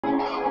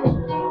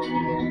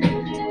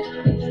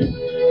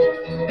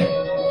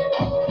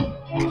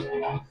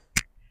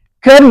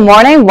Good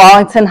morning,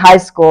 Wallington High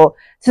School.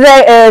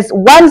 Today is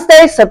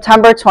Wednesday,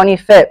 September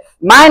 25th.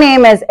 My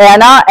name is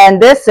Anna,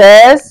 and this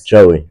is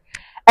Joey.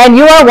 And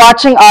you are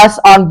watching us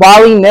on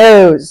Wally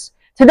News.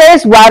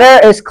 Today's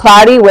weather is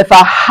cloudy with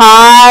a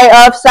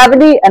high of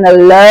 70 and a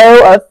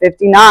low of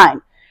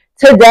 59.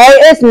 Today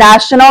is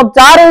National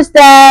Daughters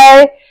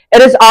Day.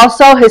 It is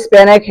also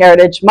Hispanic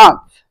Heritage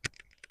Month.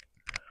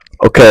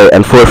 Okay,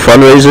 and for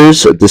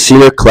fundraisers, the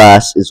senior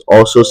class is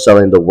also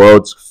selling the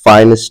world's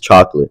finest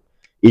chocolate.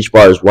 Each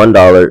bar is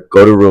 $1.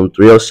 Go to room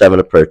 307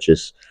 to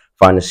purchase.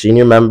 Find a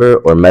senior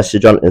member or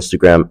message on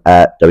Instagram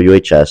at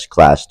WHS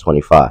Class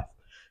 25.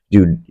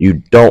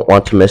 You don't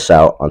want to miss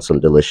out on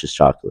some delicious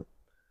chocolate.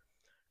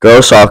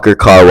 Girls Soccer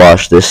Car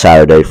Wash this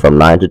Saturday from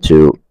 9 to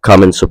 2.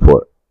 Come and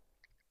support.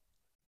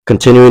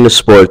 Continuing the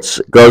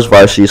sports, Girls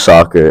Varsity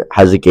Soccer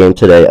has a game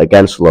today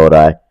against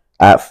Lodi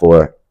at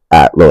 4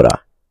 at Lodi.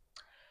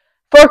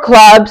 For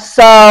clubs,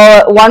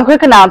 so one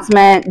quick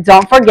announcement,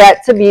 don't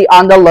forget to be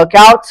on the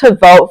lookout to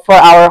vote for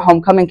our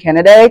homecoming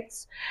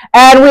candidates.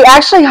 And we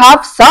actually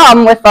have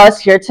some with us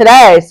here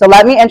today. So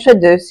let me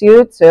introduce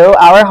you to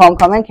our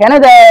homecoming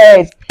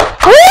candidates.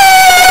 Woo!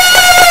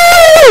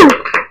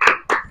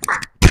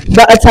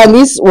 The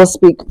attendees will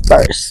speak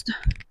first.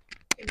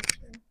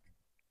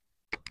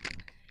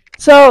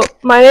 So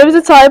my name is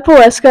Natalia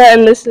Poleska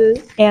and this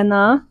is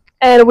Anna.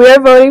 And we are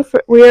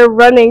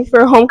running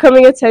for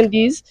homecoming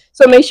attendees.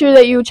 So make sure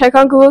that you check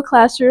on Google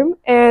Classroom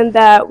and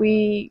that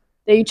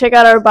you check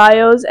out our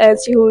bios and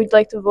see who you'd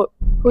like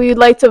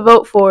to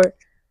vote for.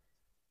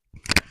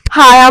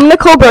 Hi, I'm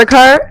Nicole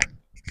Burkhart.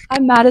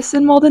 I'm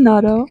Madison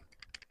Maldonado.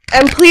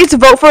 And please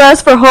vote for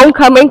us for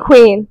Homecoming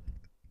Queen.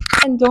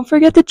 And don't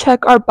forget to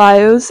check our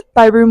bios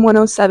by room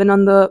 107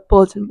 on the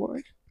bulletin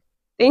board.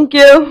 Thank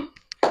you.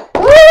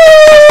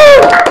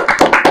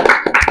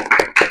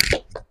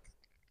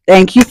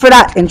 Thank you for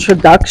that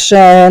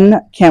introduction.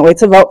 Can't wait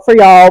to vote for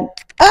y'all.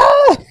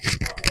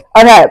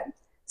 Okay,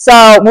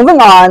 so moving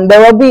on,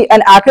 there will be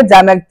an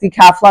academic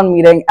decathlon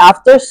meeting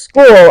after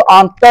school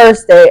on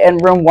Thursday in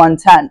room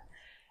 110.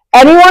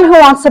 Anyone who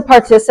wants to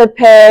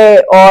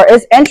participate or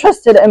is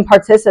interested in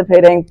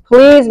participating,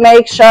 please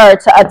make sure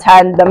to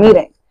attend the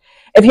meeting.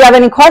 If you have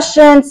any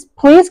questions,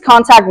 please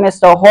contact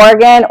Mr.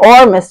 Horgan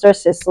or Mr.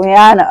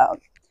 Siciliano.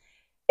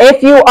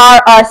 If you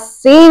are a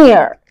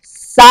senior,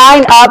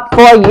 sign up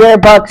for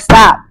Yearbook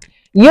Snap.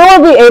 You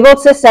will be able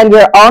to send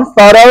your own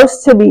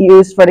photos to be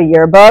used for the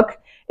yearbook.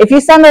 If you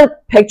send a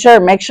picture,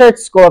 make sure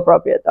it's school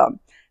appropriate though.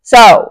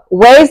 So,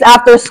 Ways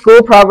After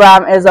School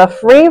program is a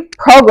free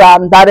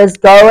program that is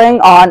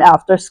going on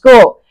after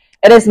school.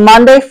 It is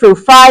Monday through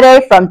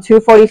Friday from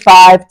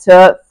 2:45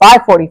 to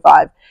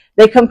 5:45.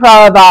 They can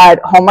provide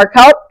homework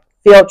help,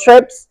 field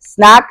trips,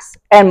 snacks,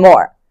 and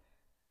more.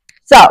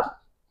 So,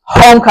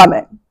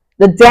 homecoming.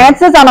 The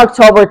dance is on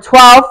October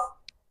 12th.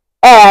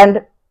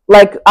 And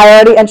like I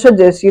already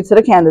introduced you to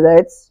the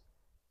candidates,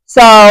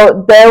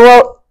 so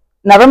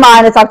never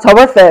mind, it's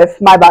October 5th,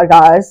 my bad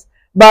guys,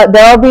 but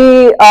there will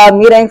be a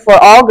meeting for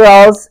all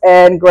girls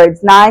in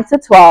grades 9 to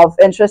 12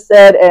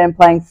 interested in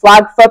playing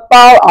flag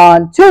football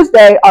on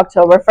Tuesday,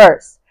 October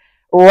 1st,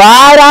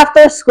 right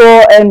after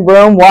school in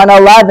room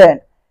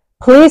 111.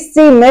 Please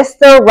see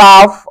Mr.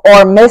 Ralph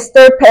or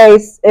Mr.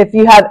 Pace if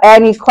you have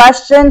any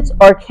questions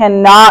or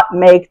cannot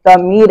make the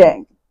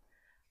meeting.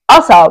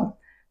 Also,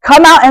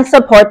 come out and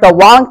support the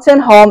Wallington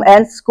Home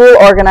and School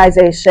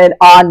Organization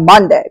on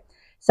Monday,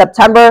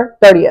 September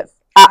 30th,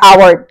 at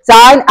our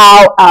Dine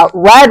Out at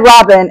Red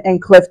Robin in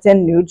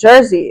Clifton, New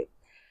Jersey.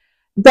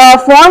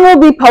 The form will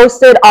be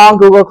posted on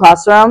Google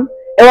Classroom.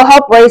 It will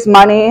help raise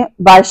money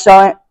so by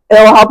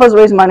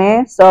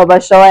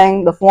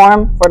showing the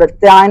form for the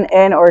dine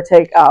in or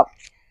take out.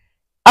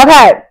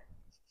 Okay,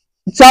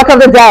 joke of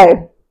the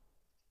day.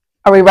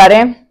 Are we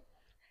ready?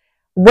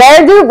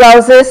 Where do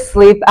roses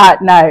sleep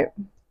at night?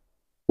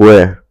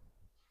 Where?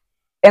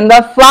 In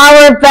the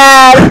flower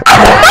bed.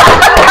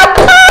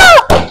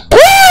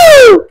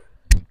 Woo!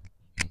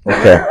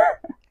 Okay.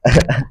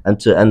 And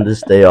to end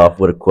this day off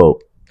with a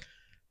quote.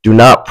 Do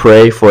not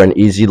pray for an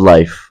easy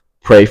life.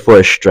 Pray for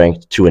a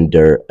strength to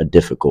endure a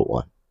difficult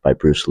one, by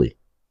Bruce Lee.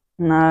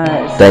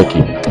 Nice. Thank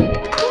you.